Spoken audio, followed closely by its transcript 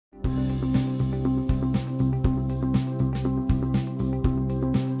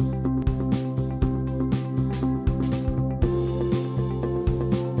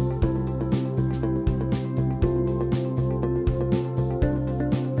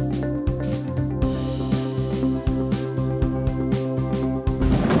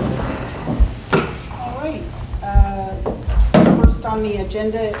on the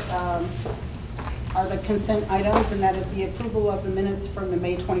agenda are the consent items, and that is the approval of the minutes from the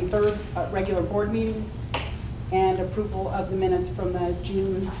May 23rd regular board meeting and approval of the minutes from the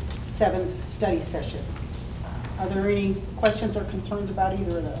June 7th study session. Are there any questions or concerns about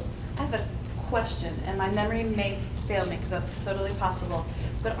either of those? I have a question, and my memory may fail me because that's totally possible.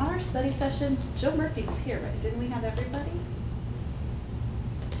 But on our study session, Joe Murphy was here, right? Didn't we have everybody?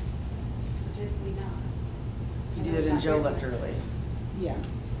 Or did we not? You did, and Joe left early. Yeah.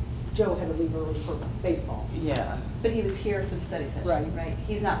 Joe had to leave early for baseball. Yeah. But he was here for the study session, Right. right?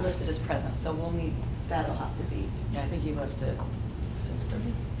 He's not listed as present, so we'll need, that'll have to be. Yeah, I think he left at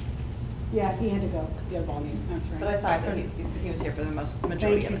 6:30. Yeah, he had to go because he had a ball game. That's right. But I thought that he was here for the majority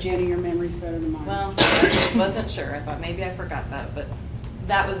Thank of you, it. Jenny. Your memory's better than mine. Well, I wasn't sure. I thought maybe I forgot that, but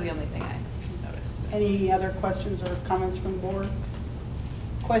that was the only thing I noticed. Any other questions or comments from the board?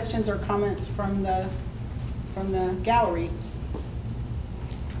 Questions or comments from the gallery?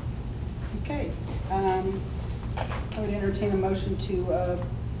 Okay. I would entertain a motion to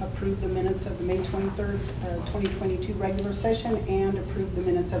approve the minutes of the May 23rd, 2022 regular session and approve the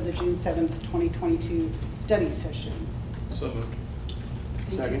minutes of the June 7th, 2022 study session. So moved.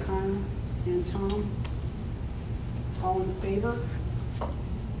 Thank you, Kyle and Tom. All in favor?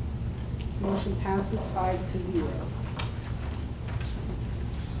 Motion passes 5-0.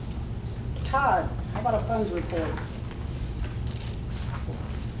 Todd, how about a funds report?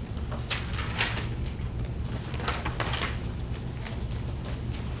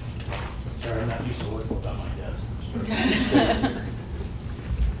 Sorry, I'm not used to working without my desk.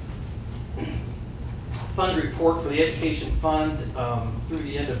 Funds report for the education fund through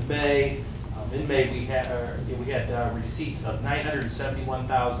the end of May. In May, we had receipts of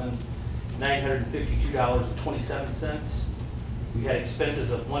 $971,952.27. We had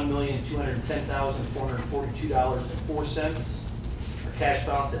expenses of $1,210,442.04. Our cash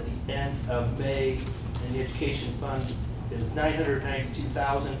balance at the end of May in the education fund is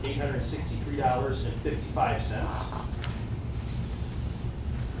 $992,863.55.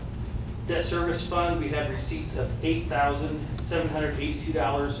 Debt service fund, we had receipts of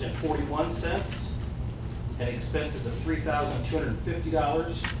 $8,782.41 and expenses of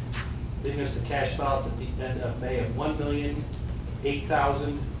 $3,250, leaving us the cash balance at the end of May of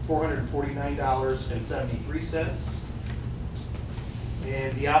 $1,008,449.73.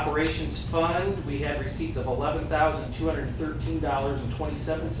 And the operations fund, we had receipts of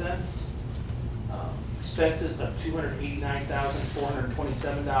 $11,213.27, expenses of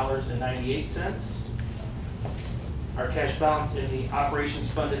 $289,427.98. Our cash balance in the operations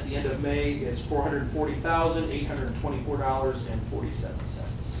fund at the end of May is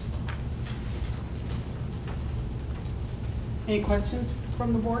 $440,824.47. Any questions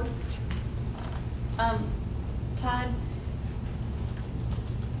from the board? Todd,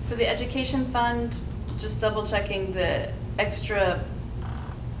 for the education fund, just double checking the extra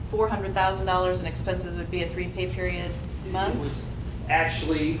 $400,000 in expenses would be a 3-pay period month? It was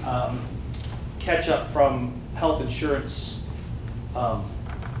actually catch up from health insurance,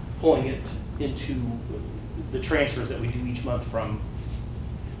 pulling it into the transfers that we do each month from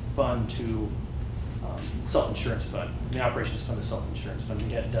fund to self-insurance fund. The operations fund to self-insurance fund.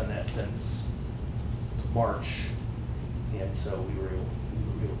 We hadn't done that since March, and so we were able to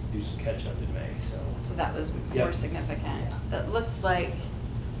do some catch up in May. So that was more significant. It looks like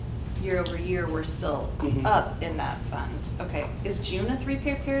year over year we're still up in that fund. Okay, is June a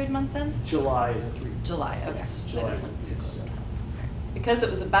 3-pay period month then? July is a 3. July, okay. Yes, July. Because it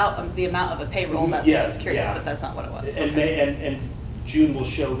was about the amount of a payroll, that's what I was curious, but that's not what it was. And May and June will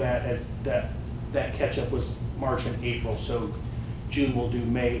show that as that catch up was March and April, so June will do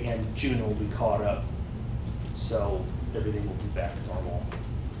May and June will be caught up. So everything will be back to normal,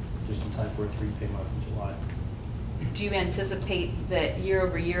 just in time for a 3-pay month in July. Do you anticipate that year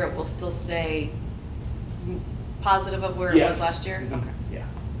over year it will still stay positive of where it was last year? Mm-hmm. Okay. Yeah.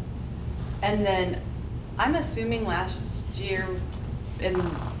 And then I'm assuming last year in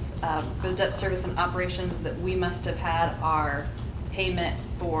for the debt service and operations that we must have had our payment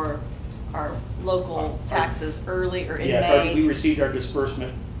for our local taxes early or in May. We received our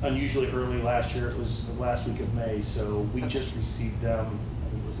disbursement unusually early last year. It was the last week of May, so we just received them. I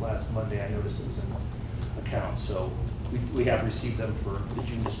think it was last Monday. I noticed it was in the account, so we have received them for the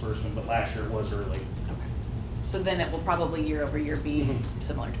June disbursement, but last year it was early. Okay. So then it will probably year over year be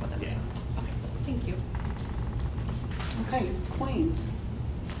similar to what that was. Yeah. Okay, thank you. Okay, claims.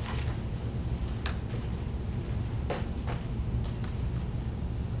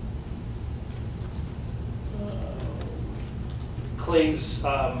 Claims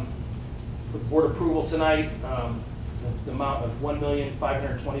with board approval tonight. the amount of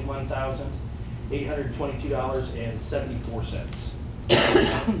 $1,521,822.74.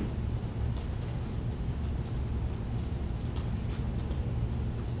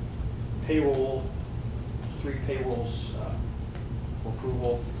 Payroll, 3 payrolls for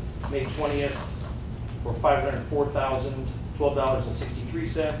approval. May 20th for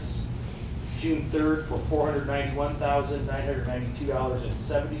 $504,012.63. June 3rd for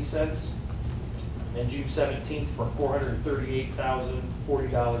 $491,992.70. And June 17th for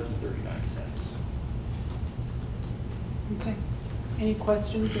 $438,040.39. Okay. Any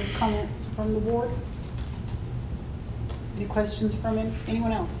questions or comments from the board? Any questions from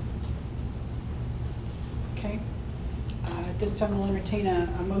anyone else? Okay. At this time, we'll entertain a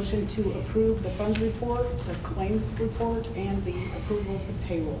motion to approve the funds report, the claims report, and the approval of the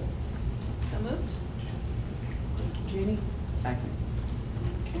payrolls. So moved? Thank you, Jenny. Second.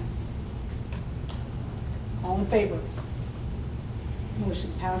 Cassie. All in favor?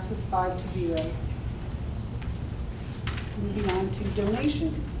 Motion passes 5-0. Moving on to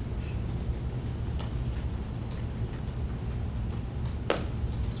donations.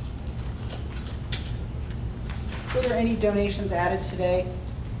 Were there any donations added today?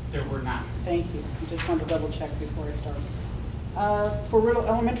 There were not. Thank you. I just wanted to double check before I start. For Riddle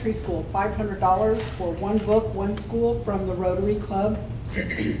Elementary School, $500 for one book, one school from the Rotary Club.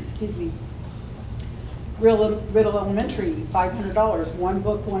 Excuse me. Riddle Elementary, $500, one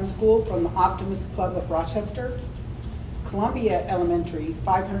book, one school from the Optimist Club of Rochester. Columbia Elementary,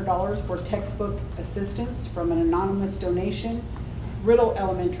 $500 for textbook assistance from an anonymous donation. Riddle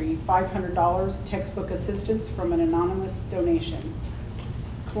Elementary, $500, textbook assistance from an anonymous donation.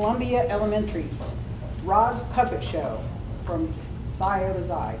 Columbia Elementary, Roz Puppet Show from Scioto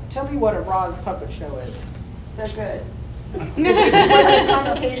Xi. Tell me what a Roz Puppet Show is. They're good. Was it a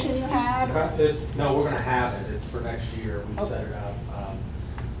convocation you had? No, we're gonna have it, it's for next year, we Okay. set it up.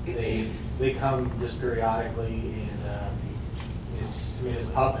 They come just periodically, and it's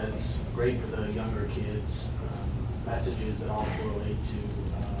puppets, great for the younger kids, messages that all correlate to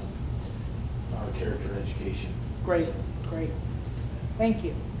our character education. Great, great. Thank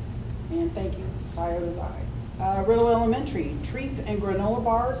you. And thank you, Scioto Xi. Riddle Elementary, treats and granola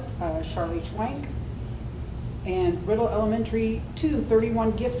bars, Charlie Schwank. And Riddle Elementary,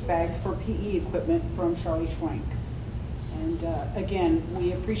 31 gift bags for PE equipment from Charlie Schwank. And again,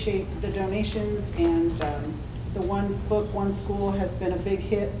 we appreciate the donations, and the one book, one school has been a big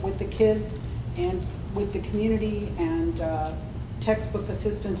hit with the kids and with the community, and textbook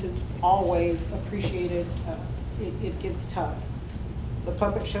assistance is always appreciated. It gets tough. The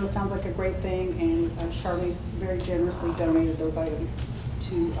puppet show sounds like a great thing, and Charlie very generously donated those items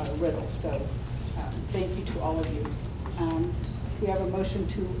to Riddle. So thank you to all of you. We have a motion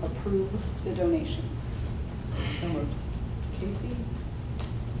to approve the donations. So moved. Casey,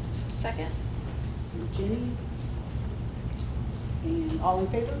 Second? and Jenny, and all in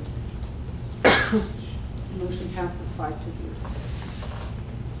favor? Motion passes 5-0.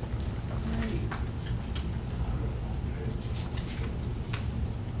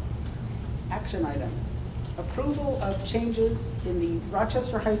 Action items. Approval of changes in the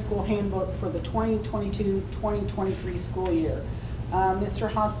Rochester High School handbook for the 2022-2023 school year. Mr.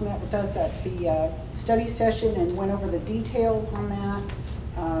 Haas met with us at the study session and went over the details on that.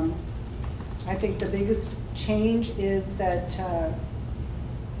 I think the biggest change is that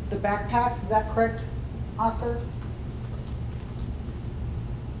the backpacks, is that correct, Oscar?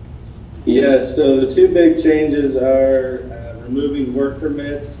 Yes, so the two big changes are removing work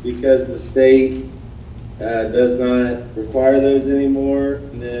permits because the state does not require those anymore.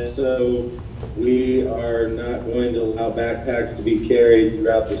 And then, so we are not going to allow backpacks to be carried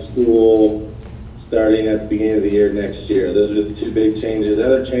throughout the school starting at the beginning of the year next year. Those are the two big changes.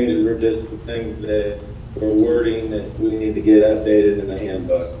 Other changes were just things that were wording that we need to get updated in the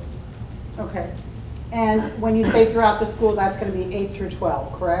handbook. Okay. And when you say throughout the school, that's going to be 8 through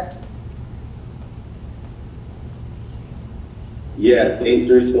 12, correct? Yes, 8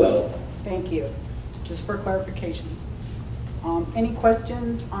 through 12. Thank you. Just for clarification. Any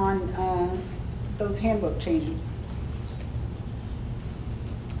questions on those handbook changes?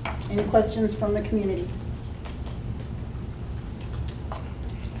 Any questions from the community?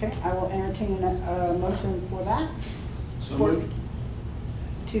 Okay, I will entertain a motion for that. So For- moved.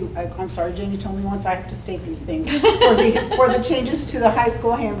 I'm sorry, Jen, you told me once I have to state these things. For the changes to the high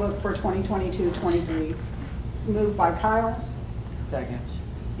school handbook for 2022-23. Moved by Kyle Second.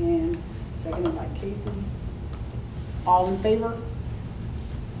 and seconded by Casey. All in favor?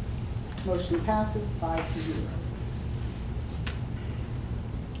 Motion passes 5-0.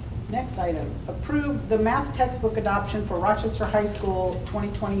 Next item, approve the math textbook adoption for Rochester High School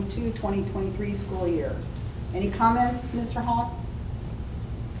 2022-2023 school year. Any comments, Mr. Haas?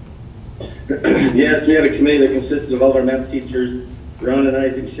 Yes, we had a committee that consisted of all of our math teachers, Ron and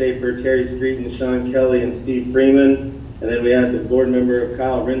Isaac Schaefer, Terry Streeton, Sean Kelly, and Steve Freeman. And then we had the board member,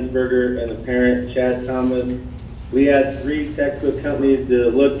 Kyle Rinsberger, and the parent, Chad Thomas. We had 3 textbook companies to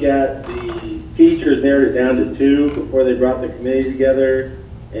look at. The teachers narrowed it down to 2 before they brought the committee together.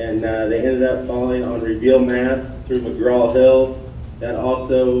 And they ended up falling on Reveal Math through McGraw-Hill. That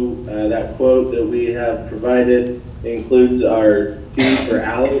also, that quote that we have provided includes our fee for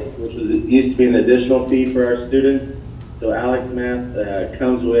Alex, which used to be an additional fee for our students. So Alex Math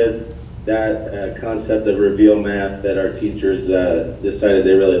comes with that concept of Reveal Math that our teachers decided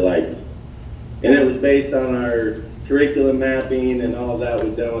they really liked. And it was based on our curriculum mapping and all of that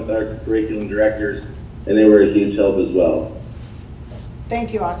we've done with our curriculum directors, and they were a huge help as well.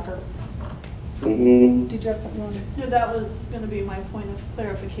 Thank you, Oscar. Mm-hmm. Did you have something you wanted? No, that was going to be my point of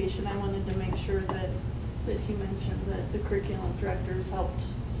clarification. I wanted to make sure that he mentioned that the curriculum directors helped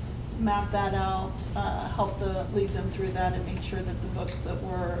map that out, help lead them through that, and make sure that the books that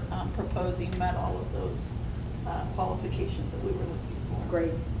we're proposing met all of those qualifications that we were looking for.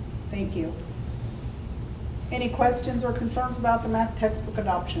 Great, thank you. Any questions or concerns about the math textbook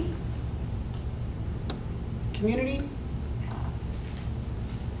adoption? Community?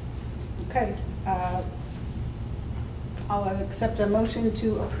 Okay, I'll accept a motion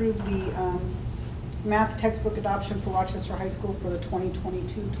to approve the math textbook adoption for Rochester High School for the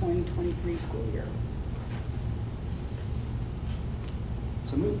 2022-2023 school year.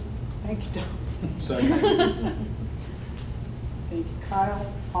 So moved. Thank you, Don. Second. Thank you, Kyle.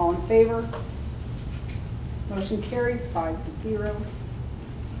 All in favor? Motion carries 5-0.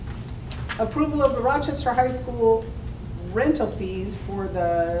 Approval of the Rochester High School rental fees for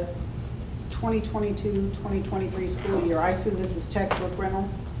the 2022-2023 school year. I assume this is textbook rental?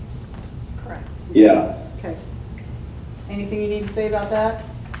 Correct. Yeah. Okay. Anything you need to say about that?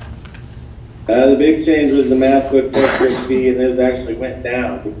 The big change was the math book textbook fee, and those actually went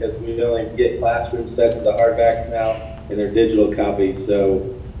down because we only get classroom sets of the hardbacks now, and they're digital copies,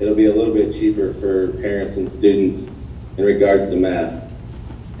 so it'll be a little bit cheaper for parents and students in regards to math.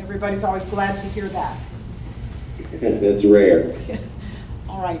 Everybody's always glad to hear that. It's rare.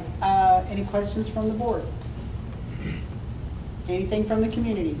 All right. Any questions from the board? Anything from the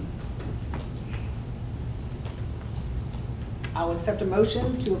community? I'll accept a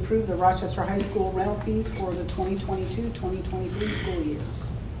motion to approve the Rochester High School rental fees for the 2022-2023 school year.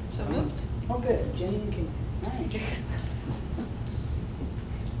 So moved. Oh, good. Jenny and Casey. All right.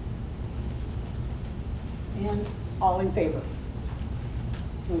 And all in favor?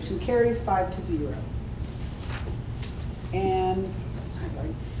 Motion carries 5-0. And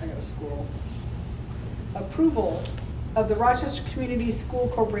I gotta scroll. Approval of the Rochester Community School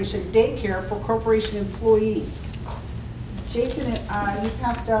Corporation daycare for corporation employees. Jason, you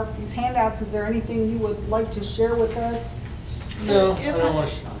passed out these handouts. Is there anything you would like to share with us? No, If I don't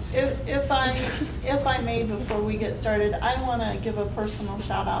want If I may, before we get started, I want to give a personal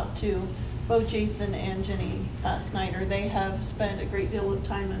shout out to both Jason and Jenny Snyder. They have spent a great deal of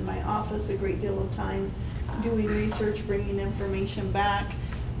time in my office, a great deal of time doing research, bringing information back,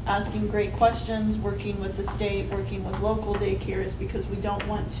 asking great questions, working with the state, working with local daycares, because we don't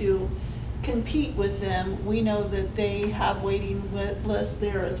want to compete with them. We know that they have waiting lists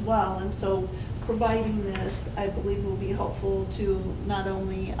there as well, and so providing this, I believe, will be helpful to not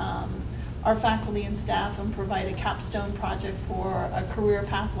only our faculty and staff and provide a capstone project for a career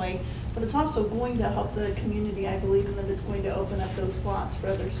pathway, but it's also going to help the community. I believe that it's going to open up those slots for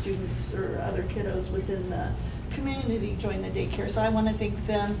other students or other kiddos within the community to join the daycare. So I want to thank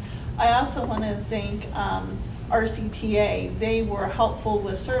them. I also want to thank RCTA. They were helpful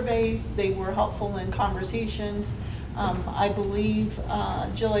with surveys. They were helpful in conversations. I believe,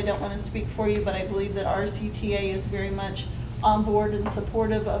 Jill, I don't want to speak for you, but I believe that RCTA is very much on board and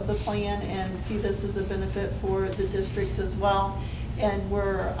supportive of the plan and see this as a benefit for the district as well. And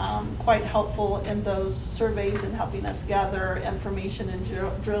were quite helpful in those surveys and helping us gather information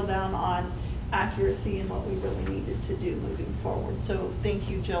and drill down on accuracy and what we really needed to do moving forward. So thank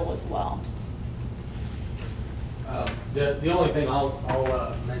you, Jill, as well. The only thing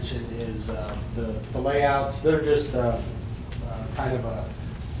I'll mention is the layouts. They're just kind of a,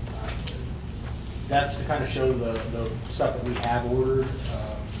 that's to kind of show the stuff that we have ordered,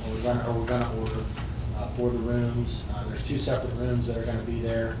 or we're gonna order for the rooms. There's 2 separate rooms that are gonna be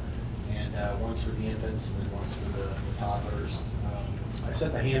there, and one's for the infants and then one's for the toddlers. I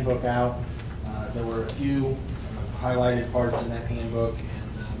sent the handbook out. There were a few highlighted parts in that handbook,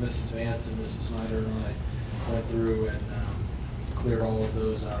 and Mrs. Vance and Mrs. Snyder and I went through and cleared all of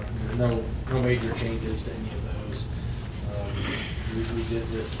those up. No major changes to any of those. We did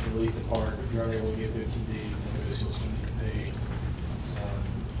this delete the part, if you're unable to get 15 days, then you'll still need to pay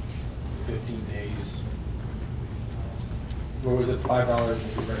 15 days. What was it, $5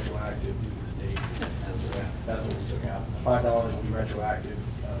 will be retroactive due to the date. That's what we took out. $5 will be retroactive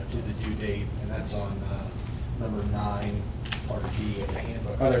to the due date, and that's on number 9, part D of the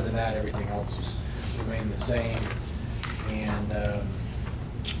handbook. Other than that, everything else has remained the same. And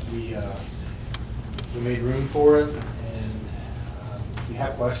we made room for it, and if you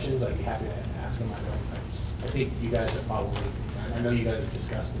have questions, I'd be happy to ask them. I think you guys have probably, I know you guys have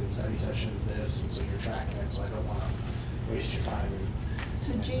discussed in study sessions this, and so you're tracking it, so I don't want to waste your time.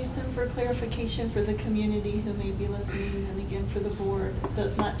 So Jason, for clarification for the community who may be listening, and again for the board,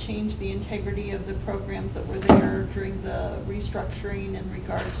 does not change the integrity of the programs that were there during the restructuring in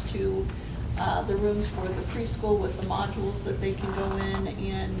regards to the rooms for the preschool with the modules that they can go in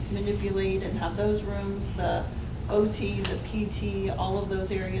and manipulate and have those rooms, the OT, the PT, all of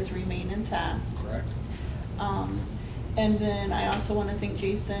those areas remain intact. Correct. And then I also want to thank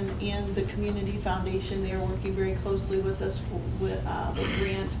Jason and the Community Foundation. They are working very closely with us with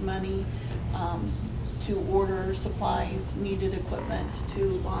grant money to order supplies, needed equipment to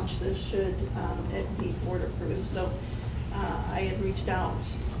launch this should it be board approved. So I had reached out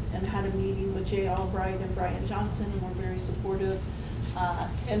and had a meeting with Jay Albright and Brian Johnson, and we're very supportive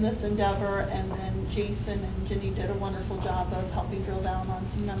in this endeavor. And then Jason and Jenny did a wonderful job of helping drill down on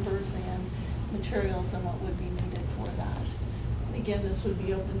some numbers and materials and what would be needed for that. And again, this would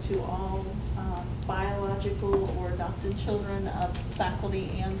be open to all biological or adopted children of faculty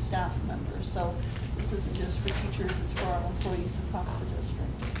and staff members. So this isn't just for teachers, it's for our employees across the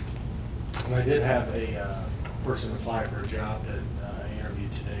district. And I did have a person apply for a job that I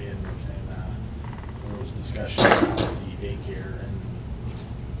interviewed today, and there was discussion about the daycare, and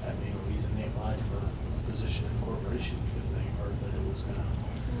that being the reason they applied for a position in corporation, because they heard that it was going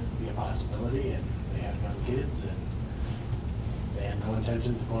to be a possibility, and they had young kids, and they had no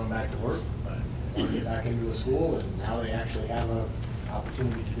intentions of going back to work, but they want to get back into a school, and now they actually have an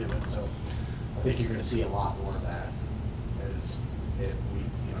opportunity to do it. So I think you're going to see a lot more of that as if we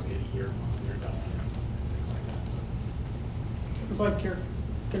get a year done and things like that. So. Seems like you're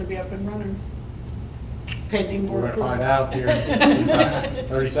going to be up and running. Pending board We're going to approval. find out here in about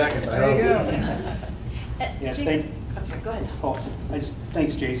 30 seconds, I hope. There you go. Yes, Jason, I'm sorry, go ahead, Tom.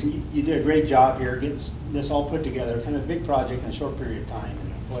 Thanks, Jason. You did a great job here getting this all put together. Kind of a big project in a short period of time.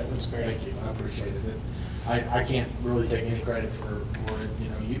 And boy, it looks great. Thank you, I appreciate it. I can't really take any credit for it.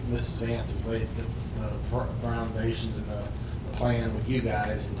 Mrs. Vance has laid the foundations and the plan with you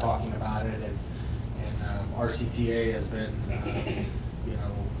guys and talking about it, and RCTA has been,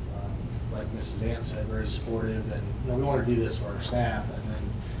 like Mrs. Vance said, very supportive, and we want to do this for our staff.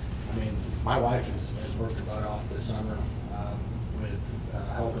 And then, my wife has worked her butt off this summer with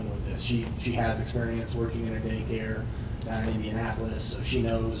helping with this. She has experience working in a daycare down in Indianapolis, so she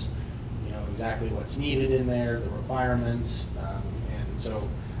knows exactly what's needed in there, the requirements, and so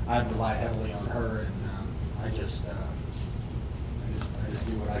I've relied heavily on her, and I just do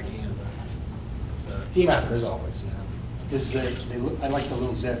what I can. But it's a team effort as always. I like the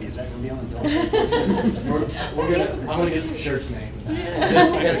little Zebby. Is that going to be on the door? I'm gonna get some shirts named. We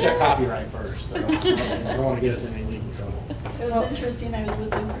gotta check copyright first. So I don't want to get us in any legal trouble. It was interesting, I was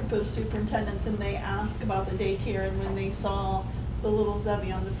with a group of superintendents and they asked about the daycare, and when they saw the little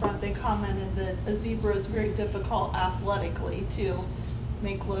Zebby on the front, they commented that a zebra is very difficult athletically to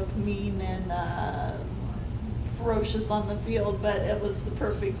make look mean and ferocious on the field, but it was the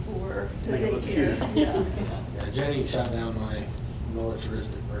perfect for the Make it look daycare. cute. Yeah. Jenny shot down my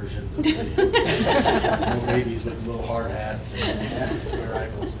militaristic versions of the little babies with little hard hats and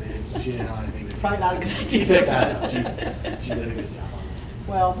rifles. She didn't know anything to do. Probably not a good She idea. picked that up. She did a good job on it.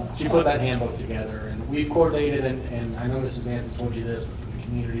 Well. She put that handbook together, and we've coordinated, and I know Mrs. Vance has told you this, but for the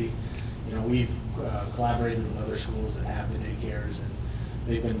community, we've collaborated with other schools that have the daycares, and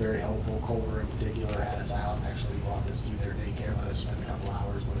they've been very helpful. Culver in particular had us out and actually walked us through their daycare, let us spend a couple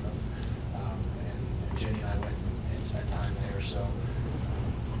hours with them. And Jenny and I went and spent time there, so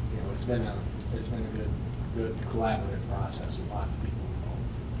it's been a good collaborative process with lots of people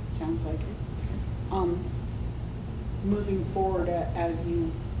involved. Sounds like it. Moving forward, as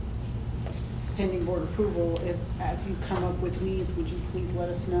you, pending board approval, as you come up with needs, would you please let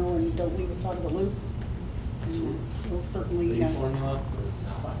us know and don't leave us out of the loop? And we'll certainly. Baby formula?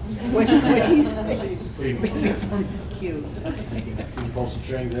 What'd he say? Baby Baby formula. formula. Cute. Can you pull some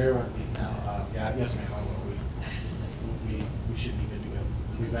strings there? Yeah, yes, ma'am, I will. We should be good to go.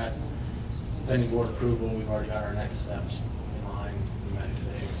 we've got pending board approval. We've already got our next steps in line. We met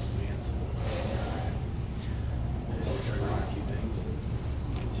today with Vance. And we're trying on a few things and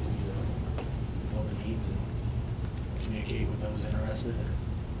continue to fill the needs and communicate with those interested and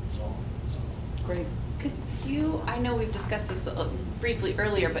so on. So. Great. Could you, I know we've discussed this briefly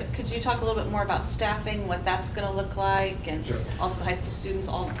earlier, but could you talk a little bit more about staffing, what that's going to look like, and Sure. also the high school students,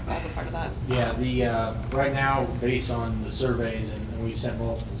 all the part of that? Yeah, the right now, based on the surveys, and we've sent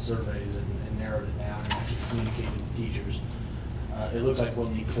multiple surveys and narrowed it down and actually communicated with teachers, it looks like we'll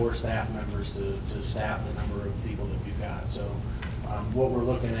need 4 staff members to staff the number of people that we've got. So what we're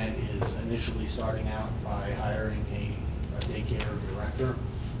looking at is initially starting out by hiring a daycare director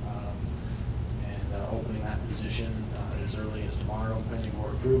and opening that position as early as tomorrow, pending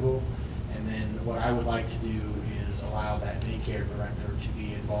board approval. And then what I would like to do is allow that daycare director to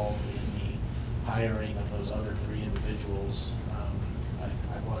be involved in the hiring of those other 3 individuals.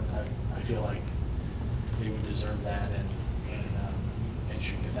 I feel like they would deserve that and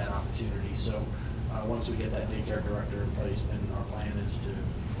should get that opportunity. So once we get that daycare director in place, then our plan is to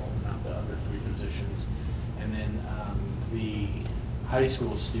open up the other 3 positions. And then the high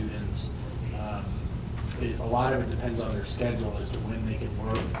school students, a lot of it depends on their schedule as to when they can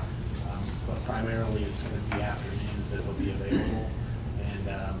work, but primarily it's going to be afternoons that will be available, and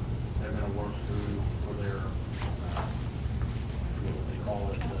they're going to work through for their, I forget what they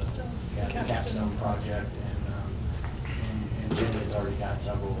call it, the capstone project, and Jenny's already got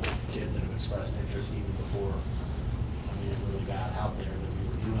several kids that have expressed interest even before it really got out there that we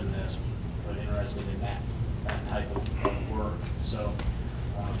were doing this, but interested in that type of work. So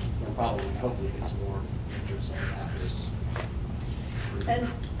we'll probably hopefully get some more interest on it after it's. And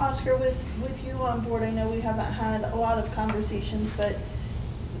Oscar, with you on board, I know we haven't had a lot of conversations, but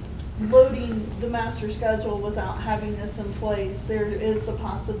loading the master schedule without having this in place, there is the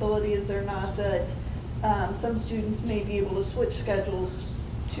possibility, is there not, that some students may be able to switch schedules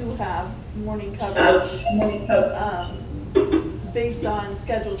to have morning coverage based on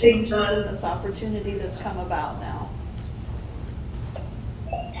schedule changes and this opportunity that's come about now?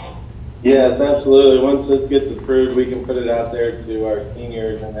 Yes, absolutely. Once this gets approved, we can put it out there to our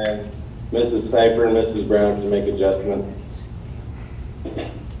seniors, and then Mrs. Pfeiffer and Mrs. Brown can make adjustments.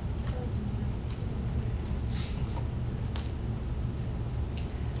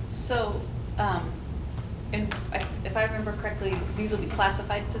 So, and if I remember correctly, these will be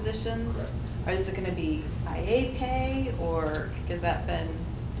classified positions? Correct. Or is it going to be IA pay, or has that been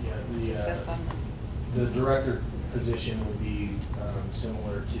discussed on? The director position would be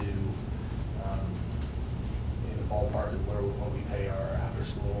similar to in the ballpark of what we pay our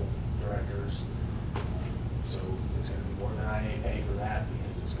after-school directors. So it's going to be more than IA pay for that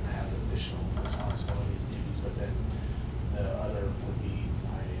because it's going to have additional responsibilities and duties. But then the other would be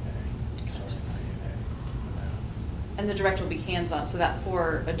IA pay. Starting IA pay. And the director will be hands-on, so that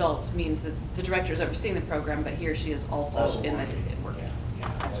for adults means that the director is overseeing the program, but he or she is also in the working.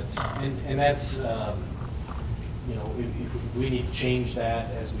 Yeah, that's you know, if we need to change that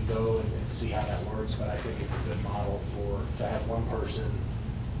as we go and see how that works, but I think it's a good model to have one person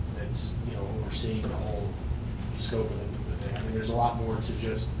that's, you know, overseeing the whole scope of the thing. I mean, there's a lot more to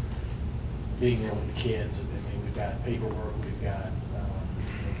just being there with the kids. I mean, we've got paperwork, we've got you know,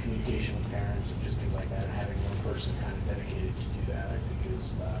 communication with parents and just things like that, and having one person kind of dedicated to do that, I think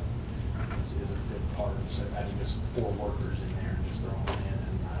is a good part. So having just 4 workers in there and just throwing them in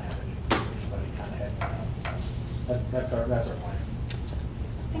and not having anybody kind of head down. So that's our plan.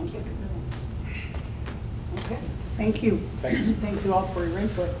 Thank you. Okay, thank you. Thanks. Thank you all for your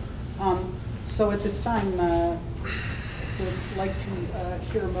input. So at this time, would like to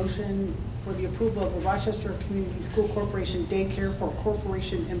hear a motion for the approval of the Rochester Community School Corporation daycare for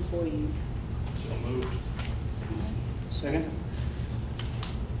corporation employees. So moved. Second?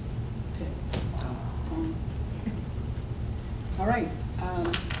 Okay. All right, all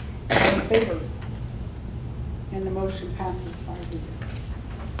in favor? And the motion passes 5-0.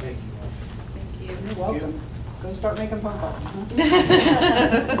 Thank you. Thank you. You're welcome. Go start making phone calls. Huh?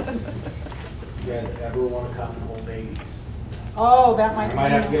 You guys ever want to come and hold babies? Oh, that I might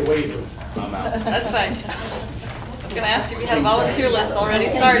have to get waivers. I'm out. That's fine. I was going to ask if you had a volunteer list already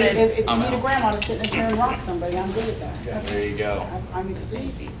If started. you need I'm a out. grandma to sit in a chair and rock somebody, I'm good at that. There you go. I'm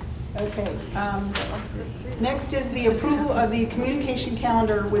experienced. Okay. Next is the approval of the communication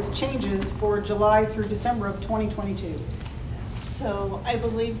calendar with changes for July through December of 2022. So I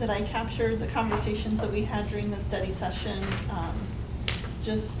believe that I captured the conversations that we had during the study session,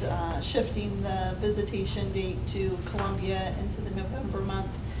 just shifting the visitation date to Columbia into the November month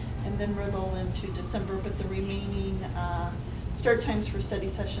and then Riddle into December, but the remaining Start times for study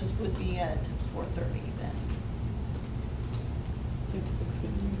sessions would be at 4:30 then.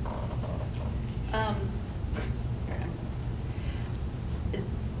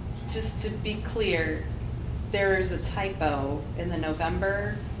 Just to be clear, there's a typo in the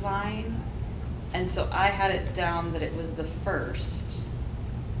November line, and so I had it down that it was the 1st,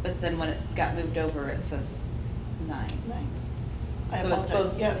 but then when it got moved over, it says 9. I So it's apologize.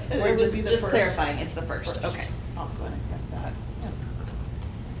 both, Yeah, it we're would just be the just first. clarifying, it's the 1st, First. okay. I'll go ahead and correct that. Yes.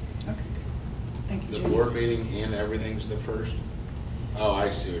 Okay, thank you, The Jenny. board meeting and everything's the 1st? Oh, I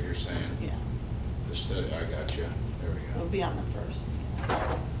see what you're saying. Yeah, The study, I got you. There we it'll go. be on the 1st.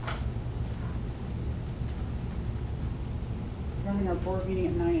 Running our board meeting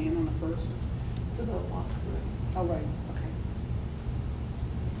at 9 AM on the 1st. For the walkthrough. Oh, right, okay.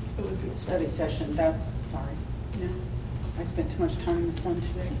 It would be a Study session, that's, sorry. No, I spent too much time in the sun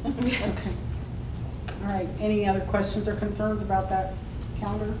today. Okay. All right, any other questions or concerns about that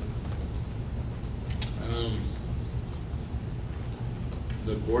calendar?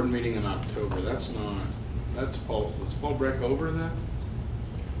 The board meeting in October, that's fall, was fall break over then?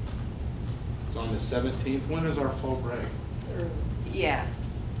 It's on the 17th. When is our fall break? Yeah.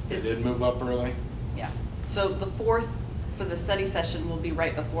 It did move up early? Yeah, so the 4th for the study session will be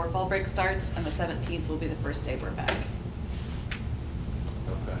right before fall break starts, and the 17th will be the first day we're back.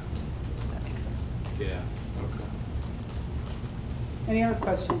 Okay. If that makes sense. Yeah, okay. Any other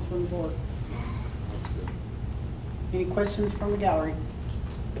questions from the board? That's good. Any questions from the gallery?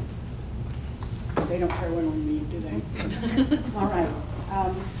 They don't care when we meet, do they? All right.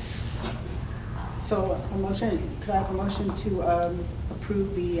 So a motion, could I have a motion to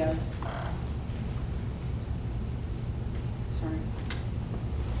approve the, sorry.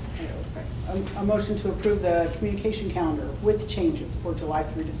 A motion to approve the communication calendar with changes for July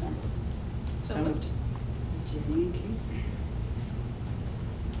through December. So moved. Jenny and Keith.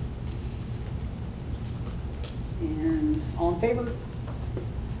 And all in favor?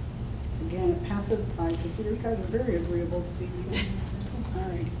 Again, it passes. I consider you guys are very agreeable this evening. All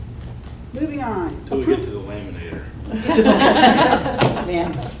right. Moving on. Till we get to the laminator.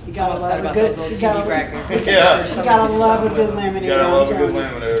 Man, you gotta I'm love upset a about good, those old you TV gotta, brackets. Yeah. you gotta love a good laminator. Gotta I'm love a good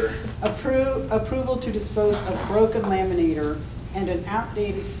telling you. laminator. Approval to dispose of broken laminator and an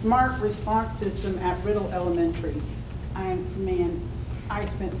outdated smart response system at Riddle Elementary. I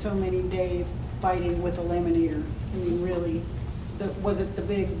spent so many days fighting with a laminator. I mean, really, was it the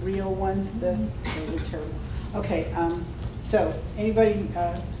big real one? Those are terrible. Okay, so anybody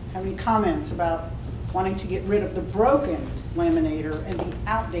have any comments about wanting to get rid of the broken laminator and the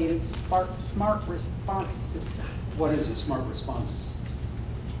outdated smart response system? What is a smart response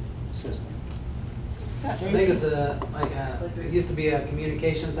system? Scott, I think it's it used to be a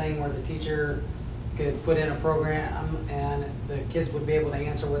communication thing where the teacher could put in a program and the kids would be able to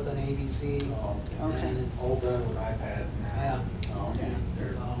answer with an ABC. Oh, Okay. And it's- All done with iPads now. Yeah, Oh, okay.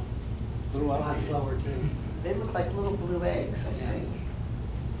 they're A a little lot outdated. slower too. They look like little blue eggs, I Yeah. think.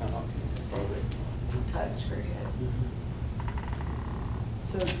 Oh, okay. Touch very good.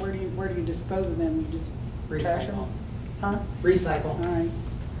 So where do you dispose of them? You just trash them? Recycle. Huh? Recycle. All right.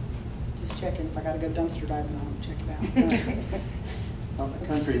 Just checking. If I gotta go dumpster diving, I'll check it out. Out in the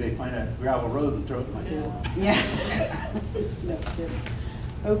country, they find a gravel road and throw it in my field. Yeah. No kidding.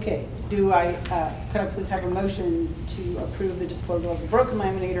 Okay, could I please have a motion to approve the disposal of the broken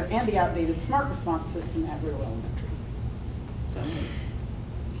laminator and the outdated smart response system at Riddle Elementary? So moved.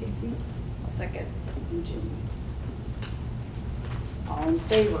 Casey? I'll second. And Jimmy. All in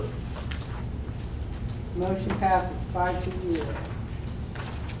favor? Motion passes 5-0.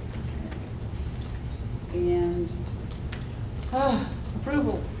 And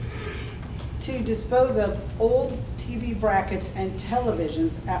approval to dispose of old TV brackets and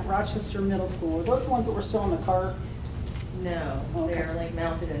televisions at Rochester Middle School. Are those the ones that were still in the car? No, Okay. they're like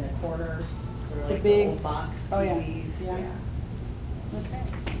mounted in the corners. They're The like big- old box oh, yeah, TVs. yeah. Okay.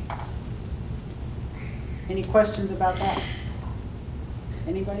 Any questions about that?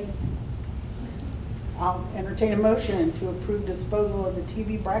 Anybody? I'll entertain a motion to approve disposal of the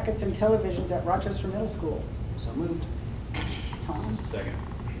TV brackets and televisions at Rochester Middle School. So moved. Tom Second.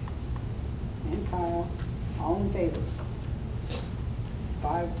 and Kyle, all in favor?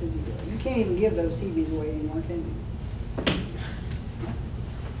 5-0. You can't even give those TVs away anymore, can you?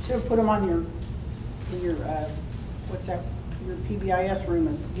 Should have put them on your what's that, your PBIS room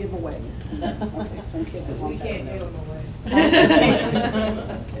as giveaways. Okay, some kids would We want that. can't give them away.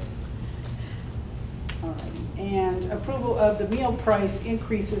 Okay. All right, and approval of the meal price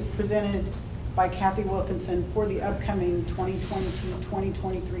increases presented by Kathy Wilkinson for the upcoming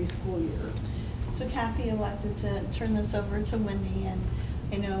 2022-2023 school year. So So Kathy elected to turn this over to Wendy, and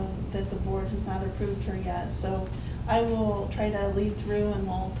I know that the board has not approved her yet. So I will try to lead through, and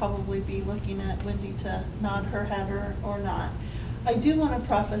we'll probably be looking at Wendy to nod her head or not. I do want to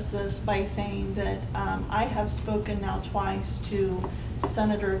preface this by saying that I have spoken now twice to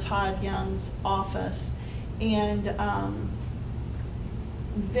Senator Todd Young's office, and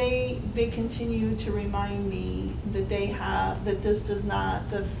they continue to remind me that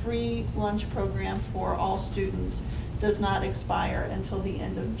the free lunch program for all students does not expire until the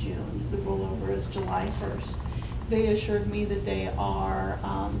end of June. The rollover is July 1st. They assured me that they are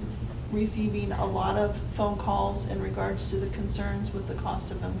receiving a lot of phone calls in regards to the concerns with the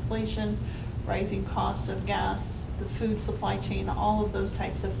cost of inflation, rising cost of gas, the food supply chain, all of those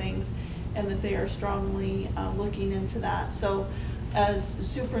types of things, and that they are strongly looking into that. So as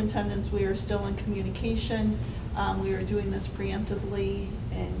superintendents, we are still in communication. We are doing this preemptively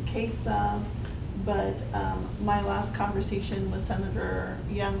in case of, but my last conversation with Senator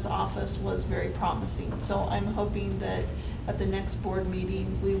Young's office was very promising. So I'm hoping that at the next board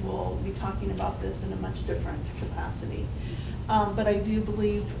meeting, we will be talking about this in a much different capacity. But I do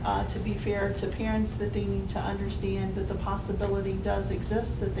believe, to be fair to parents, that they need to understand that the possibility does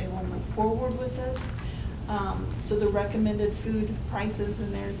exist that they will move forward with this. So the recommended food prices,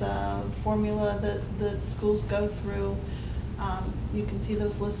 and there's a formula that the schools go through. You can see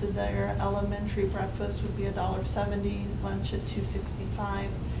those listed there. Elementary breakfast would be $1.70, lunch at $2.65.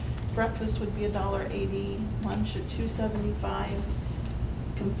 Breakfast would be $1.80, lunch at $2.75.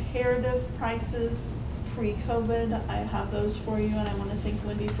 Comparative prices pre-COVID, I have those for you, and I want to thank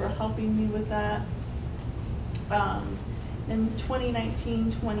Wendy for helping me with that. In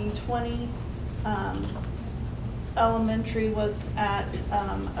 2019-2020, elementary was at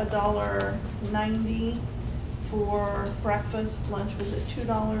 $1.90 for breakfast. Lunch was at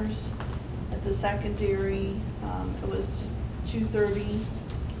 $2. At the secondary, it was $2.30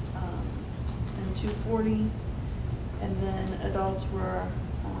 and $2.40, and then adults were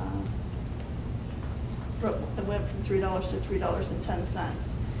it went from $3 to $3.10.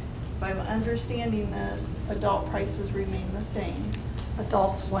 If I'm understanding this, adult prices remain the same.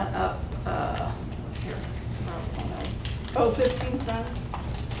 Adults went up, here. Oh, 15 cents?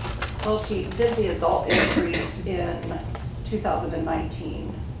 Well, she did the adult increase in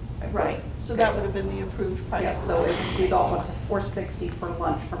 2019. Right, so that would have been the approved price. Yes, so the adult went to $4.60 for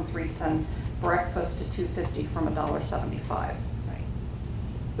lunch from $3.10, breakfast to $2.50 from $1.75. Right.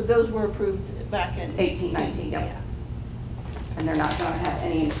 But those were approved back in 18, 19, yep. Yeah. And they're not going to have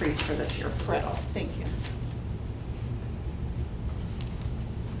any increase for this year. Correct, thank you.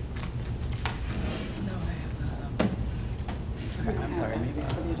 No, I have not. I'm sorry, maybe.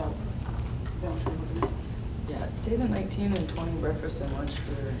 Yeah, it stays at 19 and 20 breakfast and lunch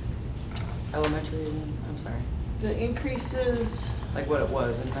for elementary, and I'm sorry. The increases, Like what it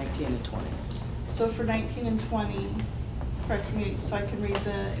was in 19 and 20. so for 19 and 20, correct me so I can read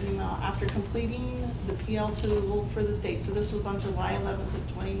the email. After completing the PL tool for the state, so this was on July 11th of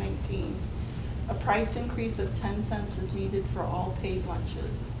 2019, a price increase of 10 cents is needed for all paid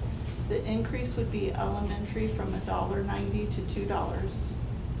lunches. The increase would be elementary from $1.90 to $2.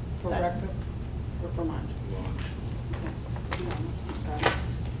 For breakfast or for lunch? Lunch. Okay.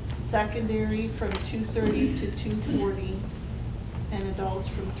 Secondary from $2.30 to $2.40, and adults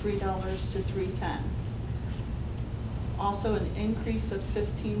from $3 to $3.10. Also, an increase of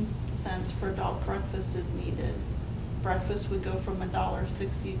 15 cents for adult breakfast is needed. Breakfast would go from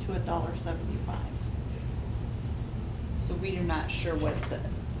 $1.60 to $1.75. So we are not sure what the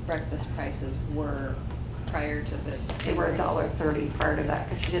breakfast prices were prior to this. They were $1.30 prior to that,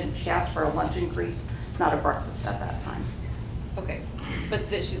 because she asked for a lunch increase, not a breakfast at that time. Okay, but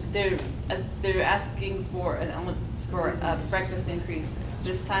they're asking for a breakfast increase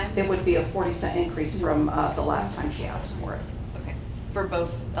this time? It would be a 40-cent increase from the last time she asked for it. Okay, for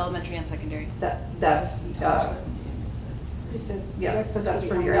both elementary and secondary? That's, It says yeah, breakfast that's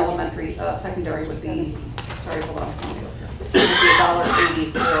would for be your $1.80. elementary, secondary would be, sorry, hold on. It would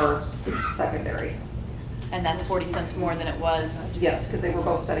be $1.80 for secondary. And that's 40 cents more than it was? Yes, because they were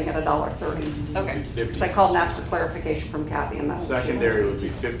both setting at $1.30. Okay. 50 So I called and asked for clarification from Kathy, and that's. what she Secondary wanted. would be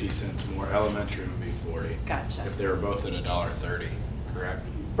 50 cents more, elementary would be 40. Gotcha. If they were both at $1.30, correct?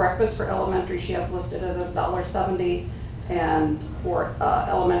 Breakfast for elementary, she has listed as $1.70, and for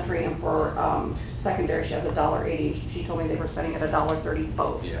elementary and for secondary, she has $1.80. She told me they were setting at $1.30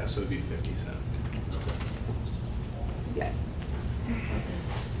 both. Yeah, so it'd be 50 cents. Okay. Yeah.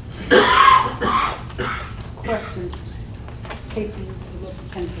 Questions? Casey, you look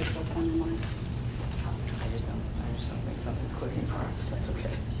pensive, what's on your mind? I just don't think something's clicking for her, but that's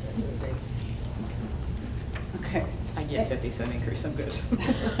okay. Okay. I get 50-cent increase, I'm good.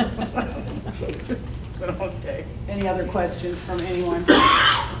 It's been a long day. Any other questions from anyone?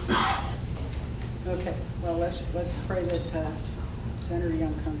 Okay, well, let's pray that Senator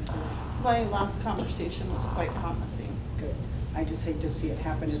Young comes through. My last conversation was quite promising. Good. I just hate to see it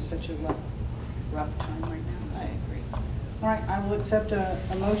happen. It's such a rough time right now. I agree. All right, I will accept a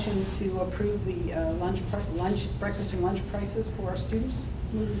motion to approve the breakfast and lunch prices for our students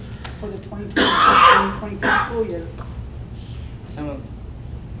for the 2022-2023 school year. So moved.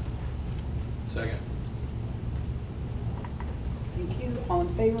 Second. Thank you. All in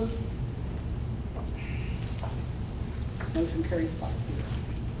favor? Motion carries 5-0.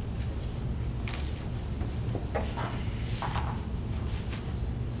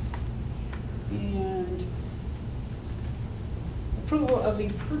 And approval of the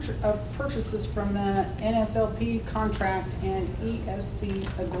purchases from the NSLP contract and ESC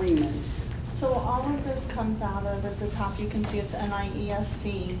agreement. So all of this comes out of, at the top you can see it's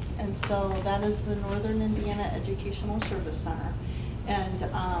NIESC, and so that is the Northern Indiana Educational Service Center. And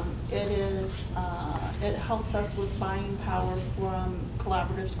it helps us with buying power from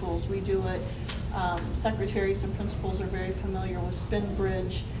collaborative schools. We do it, secretaries and principals are very familiar with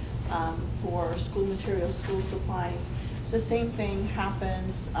SpinBridge for school materials, school supplies. The same thing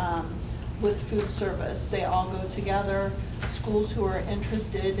happens with food service. They all go together. Schools who are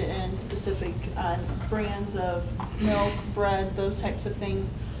interested in specific brands of milk, bread, those types of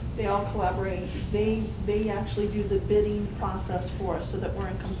things, they all collaborate. They actually do the bidding process for us so that we're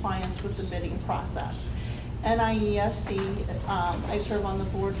in compliance with the bidding process. NIESC, I serve on the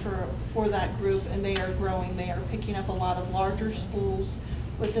board for that group, and they are growing. They are picking up a lot of larger schools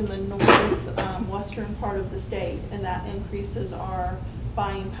within the western part of the state, and that increases our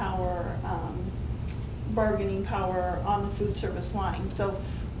buying power, bargaining power on the food service line. So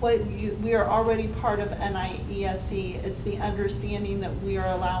we are already part of NIESC. It's the understanding that we are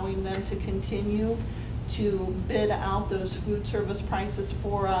allowing them to continue to bid out those food service prices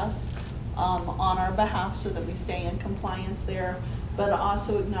for us on our behalf so that we stay in compliance there, but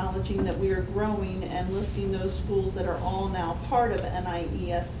also acknowledging that we are growing and listing those schools that are all now part of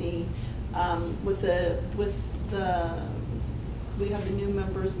NIESC we have the new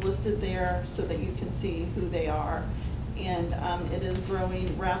members listed there so that you can see who they are. And it is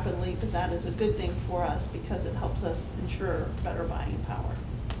growing rapidly, but that is a good thing for us because it helps us ensure better buying power.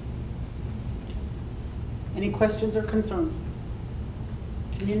 Any questions or concerns?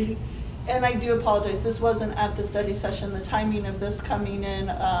 Community? And I do apologize, this wasn't at the study session. The timing of this coming in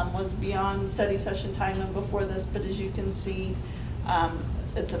was beyond study session time and before this, but as you can see,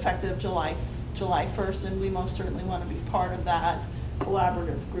 it's effective July 1st, and we most certainly want to be part of that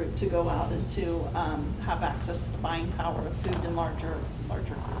collaborative group to go out and to have access to the buying power of food in larger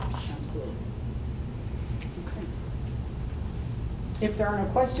groups. Absolutely. Okay. If there are no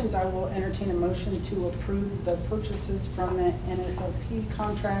questions, I will entertain a motion to approve the purchases from the NSLP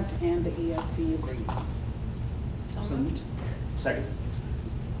contract and the ESC agreement. So moved. Second.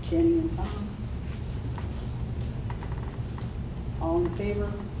 Jenny and Tom. All in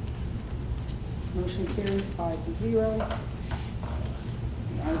favor? Motion carries 5-0.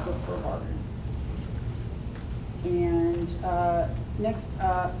 I always look for a bargain. And next,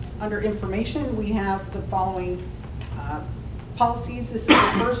 under information, we have the following policies. This is the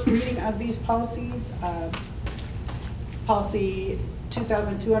first reading of these policies. Policy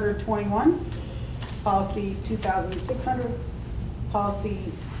 2221, policy 2600,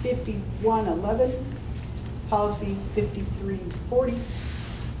 policy 5111, policy 5340,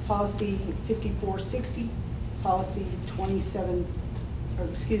 policy 5460, policy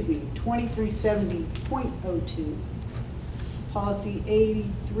 2370.02, policy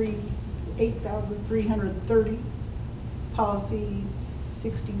 8330, policy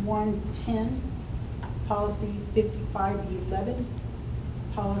 6110, policy 5511,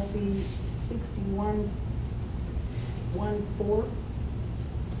 policy 6114,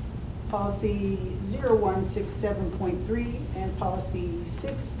 policy 0167.3, and policy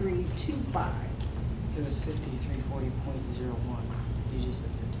 6325. It was 5340.01. You just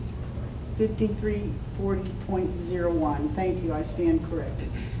said 5340. 5340.01. Thank you, I stand corrected.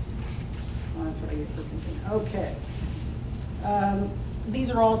 Oh, that's what I get for confusion. Okay.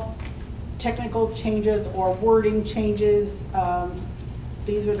 These are all technical changes or wording changes.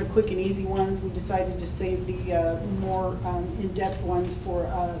 These are the quick and easy ones. We decided to save the more in-depth ones for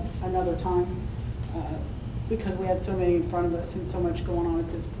another time because we had so many in front of us and so much going on at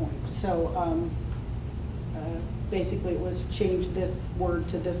this point. So basically it was change this word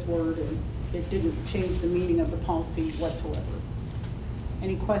to this word, and it didn't change the meaning of the policy whatsoever.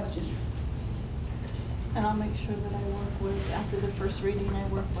 Any questions? And I'll make sure that I work with, after the first reading, I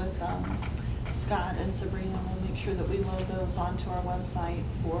work with Scott and Sabrina. We'll make sure that we load those onto our website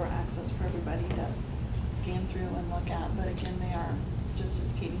for access for everybody to scan through and look at. But again, they are, just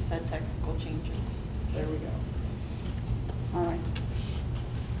as Katie said, technical changes. There we go. All right.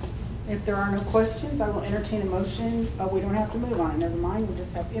 If there are no questions, I will entertain a motion. Oh, we don't have to move on it, never mind. We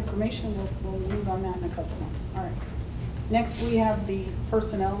just have information. We'll move on that in a couple months. All right. Next, we have the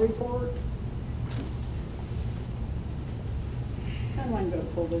personnel report. I'm going to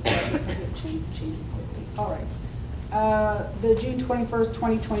pull this up because it changes quickly. All right. The June 21st,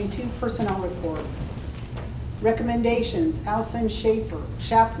 2022 personnel report. Recommendations: Allison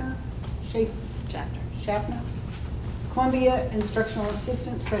Schaffner, Columbia Instructional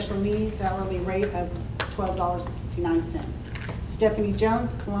Assistant, Special Needs, hourly rate of $12.59. Stephanie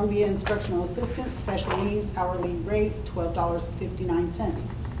Jones, Columbia Instructional Assistant, Special Needs, hourly rate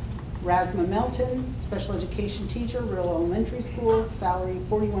 $12.59. Rasma Melton, Special Education Teacher, Riddle Elementary School, salary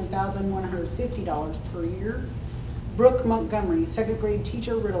 $41,150 per year. Brooke Montgomery, Second Grade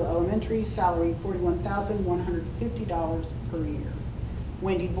Teacher, Riddle Elementary, salary $41,150 per year.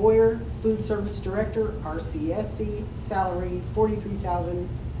 Wendy Boyer, Food Service Director, RCSC, salary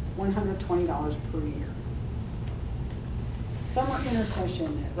 $43,120 per year. Summer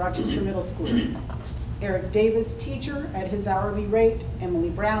intercession at Rochester Middle School. Eric Davis, teacher, at his hourly rate. Emily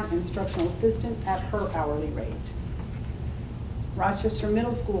Brown, instructional assistant, at her hourly rate. Rochester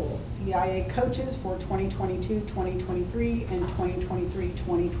Middle School CIA coaches for 2022-2023 and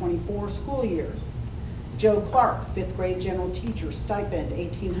 2023-2024 school years. Joe Clark, 5th grade general teacher, stipend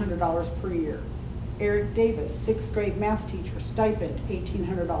 $1,800 per year. Eric Davis, 6th grade math teacher, stipend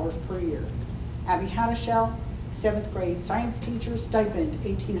 $1,800 per year. Abby Hadashell, 7th grade science teacher, stipend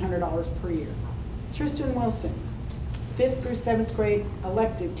 $1,800 per year. Tristan Wilson, 5th through 7th grade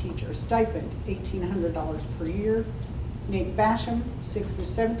elective teacher, stipend $1,800 per year. Nate Basham, 6th through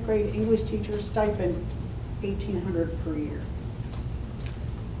 7th grade English teacher, stipend $1,800 per year.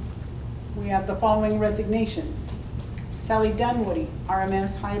 We have the following resignations. Sally Dunwoody,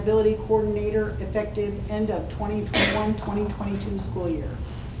 RMS High Ability Coordinator, effective end of 2021-2022 school year.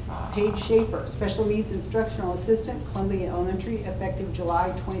 Paige Schaefer, Special Needs Instructional Assistant, Columbia Elementary, effective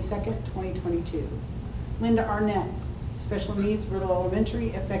July 22nd, 2022. Linda Arnett, Special Needs, Riddle Elementary,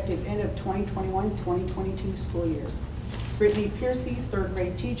 effective end of 2021-2022 school year. Brittany Piercy, 3rd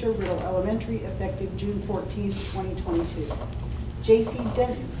grade teacher, Riddle Elementary, effective June 14th, 2022. J.C.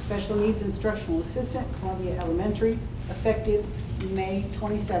 Denton, Special Needs Instructional Assistant, Columbia Elementary, effective May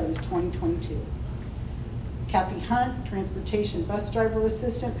 27th, 2022. Kathy Hunt, Transportation Bus Driver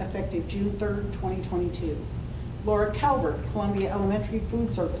Assistant, effective June 3rd, 2022. Laura Calvert, Columbia Elementary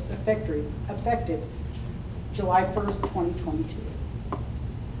Food Service, effective July 1st, 2022.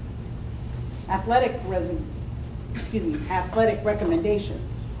 Athletic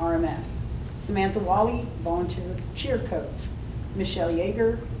recommendations, RMS. Samantha Wally, volunteer cheer coach. Michelle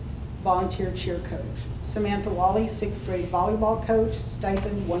Yeager, volunteer cheer coach. Samantha Wally, 6th grade volleyball coach,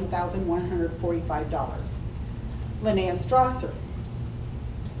 stipend $1,145. Linnea Strasser,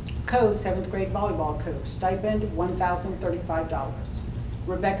 co-7th grade volleyball coach, stipend $1,035.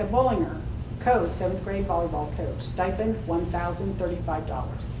 Rebecca Bullinger, co-7th grade volleyball coach, stipend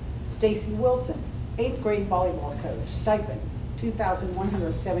 $1,035. Stacy Wilson, 8th grade volleyball coach, stipend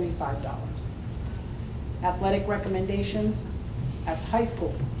 $2,175. Athletic recommendations at high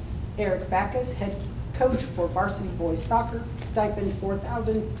school. Eric Backus, head coach for varsity boys soccer, stipend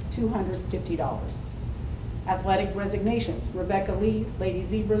 $4,250. Athletic resignations, Rebecca Lee, Lady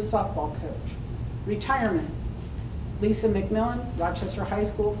Zebras softball coach. Retirement, Lisa McMillan, Rochester High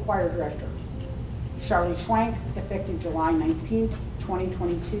School choir director. Charlie Schwank, effective July 19th,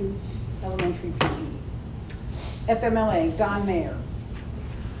 2022, elementary PE. FMLA, Don Mayer,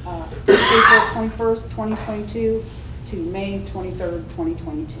 April 21st, 2022 to May 23rd,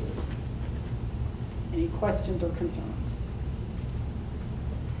 2022. Any questions or concerns?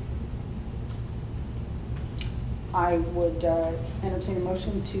 I would entertain a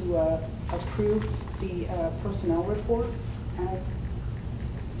motion to approve the personnel report as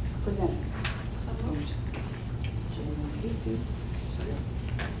presented. Casey.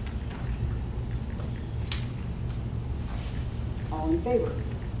 All in favor?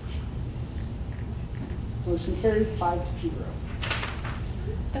 Motion carries 5-0.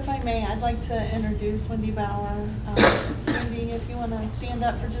 If I may, I'd like to introduce Wendy Bauer. Wendy, if you want to stand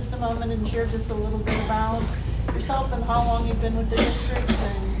up for just a moment and share just a little bit about yourself and how long you've been with the district.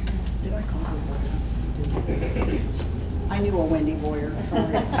 And did I call her? I knew a Wendy Boyer.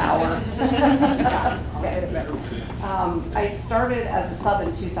 Sorry. Bauer. I'll get it better. I started as a sub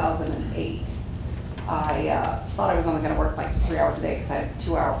in 2008, I thought I was only gonna work like 3 hours a day because I had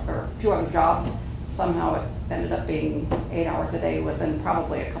 2 other jobs. Somehow it ended up being 8 hours a day within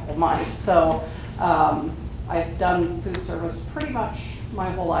probably a couple months. So I've done food service pretty much my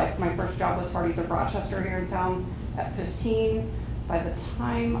whole life. My first job was Hardee's of Rochester here in town at 15. By the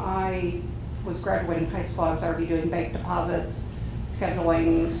time I was graduating high school, I was already doing bank deposits,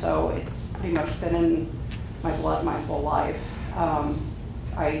 scheduling, so it's pretty much been in my blood my whole life.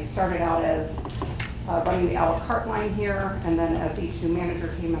 I started out as running the a la carte line here, and then as each new manager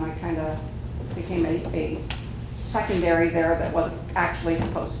came in, I kind of became a secondary there that wasn't actually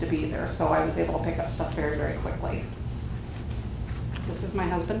supposed to be there, so I was able to pick up stuff very, very quickly. This is my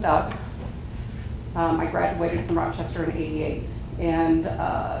husband, Doug. I graduated from Rochester in '88. And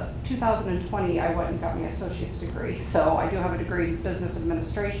 2020, I went and got my associate's degree. So I do have a degree in business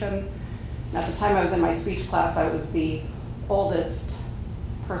administration. And at the time I was in my speech class, I was the oldest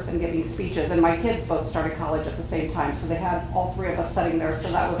person giving speeches. And my kids both started college at the same time. So they had all three of us sitting there.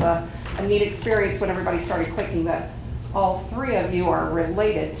 So that was a neat experience when everybody started clicking that all three of you are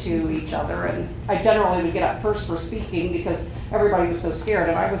related to each other. And I generally would get up first for speaking because everybody was so scared.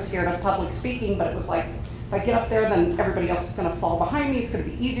 And I was scared of public speaking, but it was like, if I get up there, then everybody else is going to fall behind me. It's going to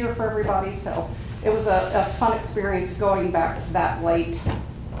be easier for everybody. So it was a fun experience going back that late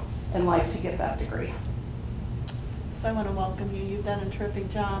in life to get that degree. So I want to welcome you. You've done a terrific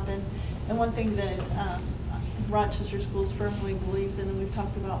job. And one thing that Rochester Schools firmly believes in, and we've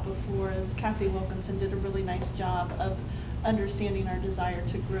talked about before, is Kathy Wilkinson did a really nice job of understanding our desire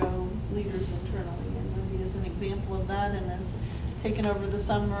to grow leaders internally. And Wendy is an example of that, and is taken over the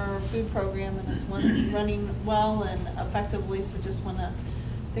summer food program, and it's running well and effectively. So just want to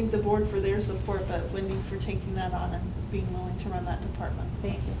thank the board for their support, but Wendy for taking that on and being willing to run that department.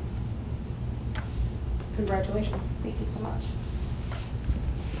 Thank you. Congratulations. Thank you so much.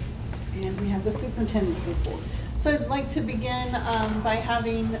 And we have the superintendent's report. So I'd like to begin by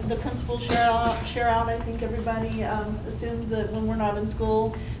having the principal share out. I think everybody assumes that when we're not in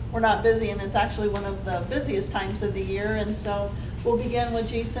school, we're not busy, and it's actually one of the busiest times of the year. And so we'll begin with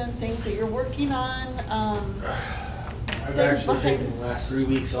Jason, things that you're working on. I've actually taken the last 3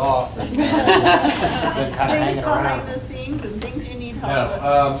 weeks off. And, been kind of Things hanging behind around. the scenes and things you need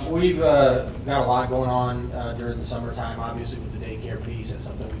help with. We've got a lot going on during the summertime, obviously with the daycare piece. That's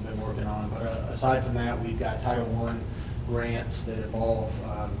something we've been working on. But aside from that, we've got Title I grants that involve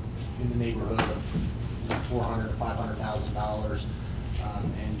in the neighborhood of $400,000 to $500,000.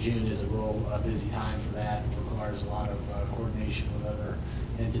 And June is a real busy time for that. It requires a lot of coordination with other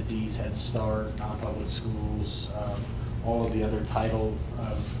entities, Head Start, non-public schools, all of the other title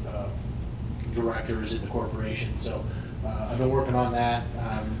directors in the corporation. So I've been working on that,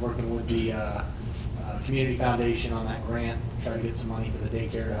 working with the Community Foundation on that grant, trying to get some money for the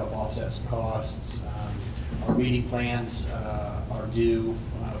daycare to help offset some costs. Our reading plans are due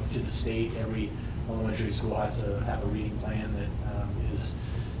to the state. Every elementary school has to have a reading plan that is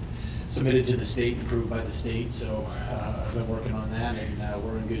submitted to the state, approved by the state. So I've been working on that, and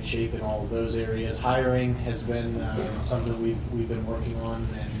we're in good shape in all of those areas. Hiring has been something we've been working on,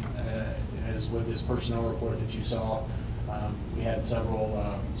 and as with this personnel report that you saw, we had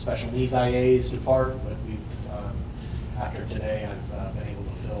several special needs IAs depart, but we've after today I've been able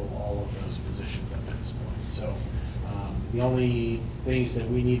to fill all of those positions up at this point. So the only things that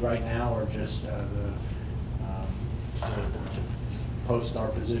we need right now are just to post our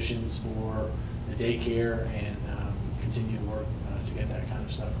positions for the daycare and continue to work to get that kind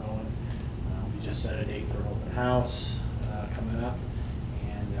of stuff going. We just set a date for an open house coming up,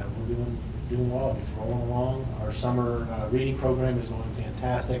 and we're doing well. It's rolling along. Our summer reading program is going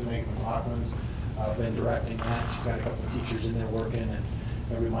fantastic. Megan McLaughlin's been directing that. She's got a couple of teachers in there working, and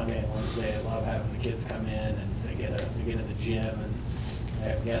every Monday and Wednesday, I love having the kids come in, and they get in the gym, and they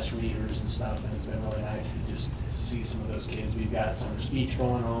have guest readers and stuff, and it's been really nice to just see some of those kids. We've got summer speech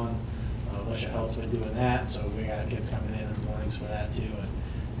going on. Alicia Help's been doing that, so we got kids coming in the mornings for that too,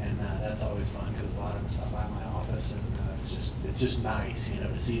 and that's always fun because a lot of them stop by my office, and it's just nice,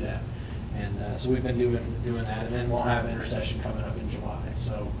 to see that. And so we've been doing that, and then we'll have intercession coming up in July.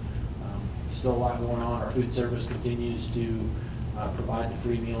 So still a lot going on. Our food service continues to provide the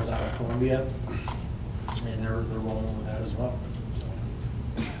free meals out of Columbia, and they're rolling with that as well.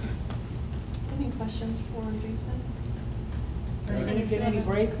 So. Any questions for Jason? Are you going to get any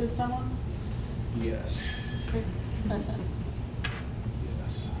break this summer? Yes. Okay.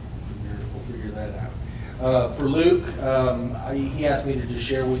 Yes. We'll figure that out. For Luke, he asked me to just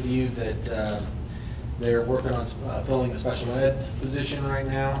share with you that they're working on filling a special ed position right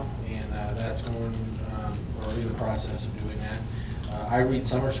now, and that's going, or in the process of doing that. I Read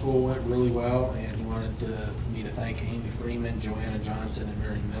Summer School went really well, and he wanted me to thank Amy Freeman, Joanna Johnson, and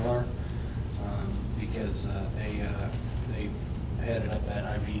Mary Miller, because they headed up that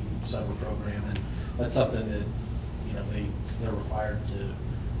I Read summer program, and that's something that, you know, they're required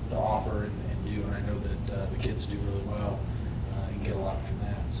to offer and do, and I know that the kids do really well and get a lot from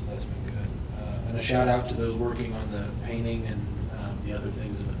that, so that's been good. And a shout out to those working on the painting and the other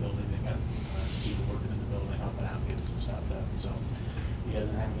things in the building. They've got some people working in the building helping out, getting some stuff done. So he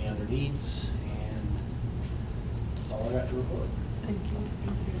doesn't have any other needs, and that's all I got to report. Thank you.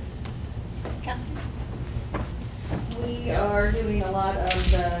 Cassie? We are doing a lot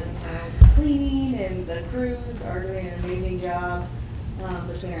of the cleaning, and the crews are doing an amazing job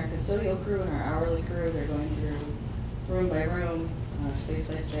between our custodial crew and our hourly crew. They're going through room by room, space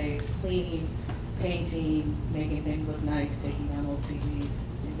by space, cleaning, painting, making things look nice, taking down old TVs.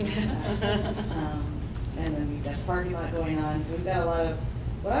 And then we've got the parking lot going on, so we've got a lot of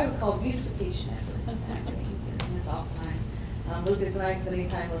what I would call beautification efforts happening during this off time. Lucas and I spending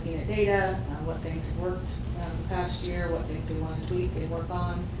time looking at data, what things have worked the past year, what things we want to tweak and work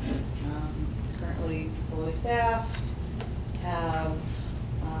on. Currently fully staffed, have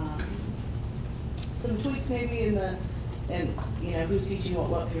some tweaks maybe in the, and you know, who's teaching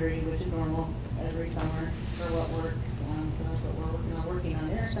what period, which is normal every summer for what works. So that's what we're working on. Working on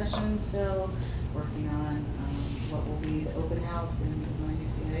intercessions still, working on what will be the open house and my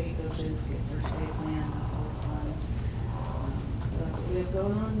UCIA coaches get first day plan. That's always fun. So that's what we have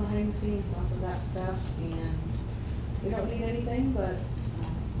going on behind the scenes, lots of that stuff, and we don't need anything but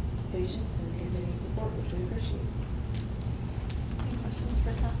patience and continued support, which we appreciate. Any questions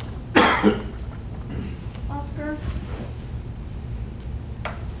for Cassie? Oscar?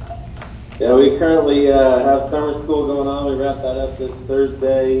 Yeah, we currently have summer school going on. We wrapped that up this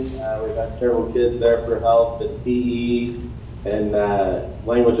Thursday. We've got several kids there for health and PE and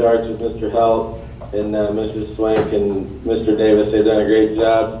language arts with Mr. Health and Mr. Swank and Mr. Davis. They've done a great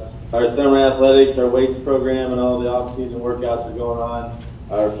job. Our summer athletics, our weights program, and all the off-season workouts are going on.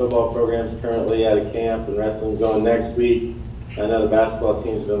 Our football program's currently at a camp, and wrestling's going next week. I know the basketball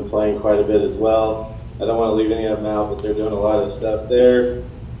teams have been playing quite a bit as well. I don't want to leave any of them out, but they're doing a lot of stuff there.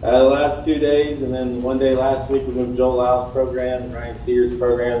 The last 2 days, and then one day last week, we moved Joel Lau's program and Ryan Sears'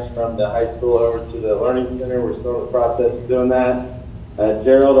 programs from the high school over to the Learning Center. We're still in the process of doing that.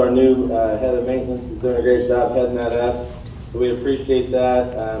 Gerald, our new head of maintenance, is doing a great job heading that up, so we appreciate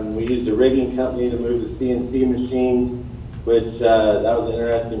that. We used a rigging company to move the CNC machines, which that was an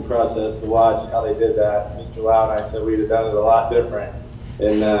interesting process to watch how they did that. Mr. Lau and I said we'd have done it a lot different.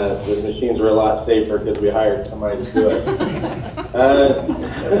 And the machines were a lot safer because we hired somebody to do it.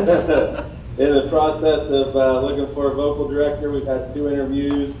 In the process of looking for a vocal director, we've had 2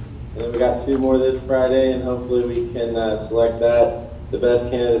 interviews, and then we got 2 more this Friday, and hopefully we can select that. The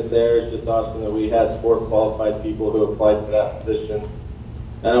best candidate there is just awesome that we had 4 qualified people who applied for that position.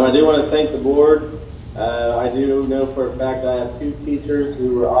 I do want to thank the board. I do know for a fact I have 2 teachers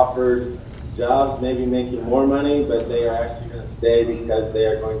who were offered jobs, maybe making more money, but they are actually going to stay because they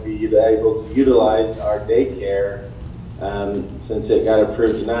are going to be able to utilize our daycare since it got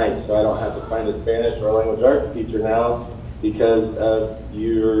approved tonight. So I don't have to find a Spanish or a language arts teacher now because of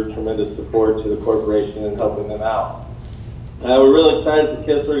your tremendous support to the corporation and helping them out. We're really excited for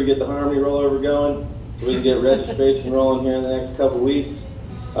Kistler to get the Harmony rollover going so we can get registration rolling here in the next couple weeks.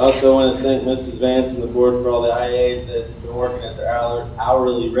 I also want to thank Mrs. Vance and the board for all the IAs that have been working at their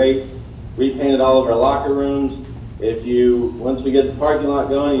hourly rates. Repainted all of our locker rooms. Once we get the parking lot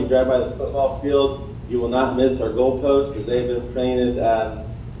going, you drive by the football field, you will not miss our goalposts as they've been painted. Got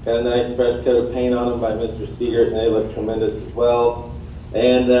a nice fresh coat of paint on them by Mr. Seegert, and they look tremendous as well.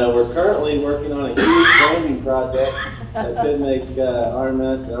 And we're currently working on a huge branding project that could make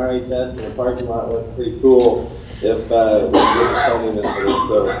RMS and RHS and the parking lot look pretty cool if we get the funding into this.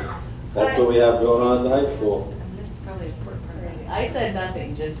 So that's what we have going on at the high school. I said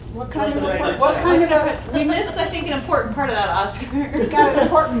nothing, just. What kind of a, We missed, I think, an important part of that, Oscar. got an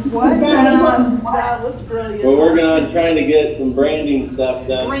important what? That was brilliant. We're working on trying to get some branding stuff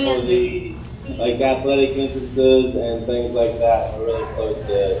done for the athletic entrances and things like that. We're really close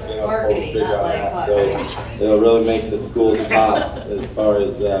to pull the trigger on that, so it'll really make the schools pop as far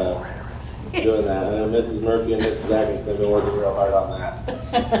as doing that. I know Mrs. Murphy and Mrs. Atkins have been working real hard on that.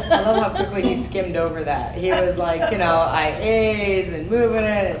 I love how quickly he skimmed over that. He was like, IAs and moving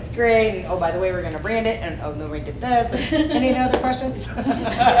it, it's great, and oh, by the way, we're going to brand it, and oh, no, we did this. Any other questions? Do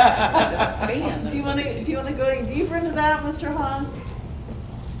you want to go any deeper into that, Mr. Haas?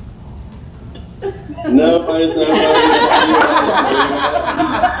 No, I just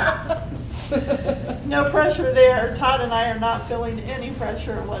No pressure there. Todd and I are not feeling any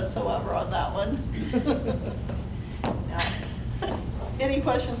pressure whatsoever on that one. No. Any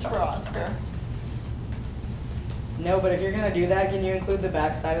questions for Oscar? No, but if you're gonna do that, can you include the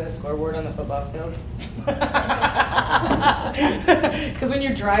backside of the scoreboard on the football field? Because when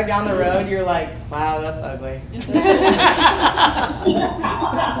you drive down the road, you're like, wow, that's ugly.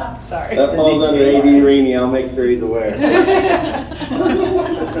 Sorry. That falls under AD Rainey, I'll make sure he's aware.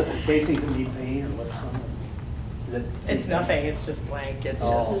 Casey, does it need paint or what's on it? It's nothing, it's just blank, it's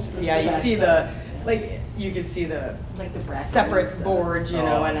Oh. just, yeah, you see the, like, you can see the Like the bracket and separate stuff. boards, you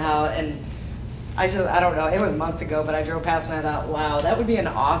know, Oh. and how, and I don't know, it was months ago, but I drove past and I thought, wow, that would be an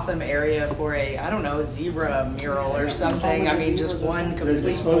awesome area for a, I don't know, zebra mural or something. I mean, just one There's complete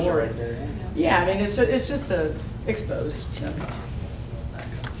exposure board. right there. Yeah, I mean, it's just a exposed.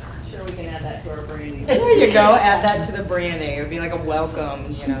 Sure, we can add that to our branding. There you go, add that to the branding, it would be like a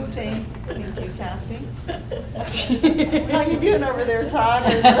welcome, you know. to Thank the- you, Cassie. How you doing over there, Todd?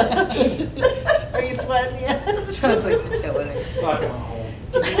 Are you sweating yet? Sounds like you're killing it. Not going home.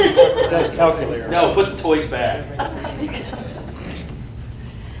 That's calculator. No, put the toys back. Like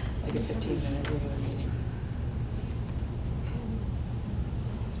a 15-minute regular meeting.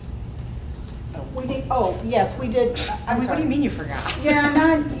 We did, oh, yes, we did. I'm What do sorry. you mean you forgot? Yeah,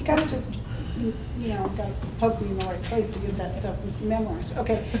 no, you gotta just, you know, gotta poke me in the right place to get that stuff memorized.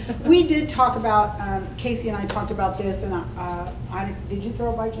 Okay, we did talk about, Casey and I talked about this, and did you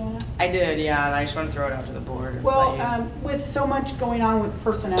throw it by Jana? I did, yeah, and I just want to throw it out to the board. and Well, let you- with so much going on with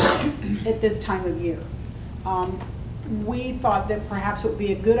personnel at this time of year, we thought that perhaps it would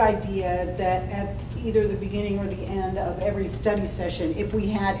be a good idea that at either the beginning or the end of every study session, if we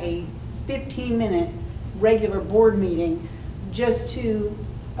had a 15-minute regular board meeting just to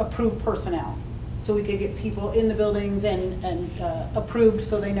approve personnel. So we could get people in the buildings and approved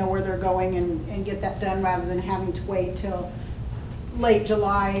so they know where they're going and get that done rather than having to wait till late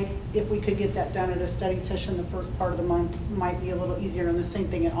July. If we could get that done at a study session the first part of the month, might be a little easier. And the same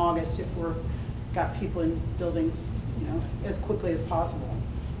thing in August if we're got people in buildings, you know, as quickly as possible.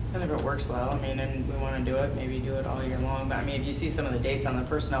 And if it works well, I mean, and we want to do it, maybe do it all year long. But I mean, if you see some of the dates on the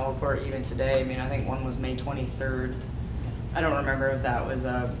personnel report, even today, I mean, I think one was May 23rd. I don't remember if that was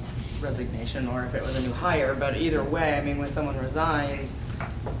a resignation or if it was a new hire, but either way, I mean, when someone resigns,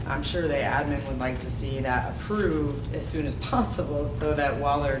 I'm sure the admin would like to see that approved as soon as possible so that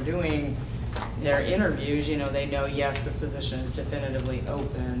while they're doing their interviews, you know, they know, yes, this position is definitively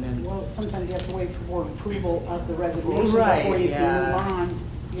open and. Well, sometimes you have to wait for board approval of the resignation Right, before you yeah. can move on,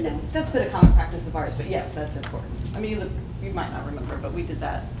 you know. That's been a common practice of ours, but yes, that's important. I mean, look, you might not remember, but we did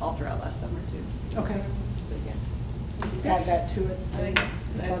that all throughout last summer too. Okay, But yeah, just add that to it. I think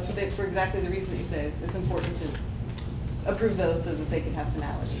that's for exactly the reason that you say, it's important to approve those so that they can have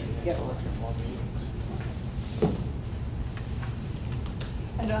finality. Yep.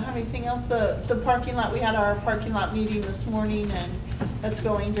 I don't have anything else. The parking lot, we had our parking lot meeting this morning and that's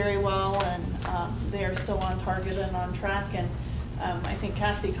going very well and they are still on target and on track. And I think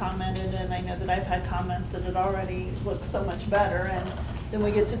Cassie commented and I know that I've had comments that it already looks so much better. And then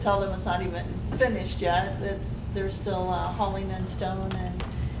we get to tell them it's not even finished yet. They're still hauling in stone and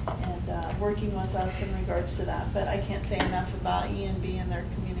working with us in regards to that. But I can't say enough about E&B and their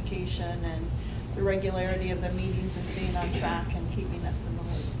communication and the regularity of their meetings and staying on track and keeping us in the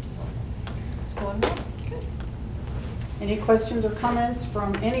loop. So it's going well. Good. Any questions or comments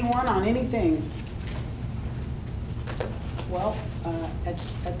from anyone on anything? Well,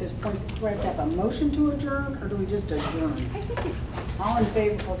 at this point, do I have to have a motion to adjourn or do we just adjourn? All in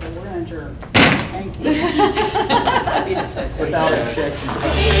favor? Okay, we're going to adjourn. Thank you. Be decisive. Without objection.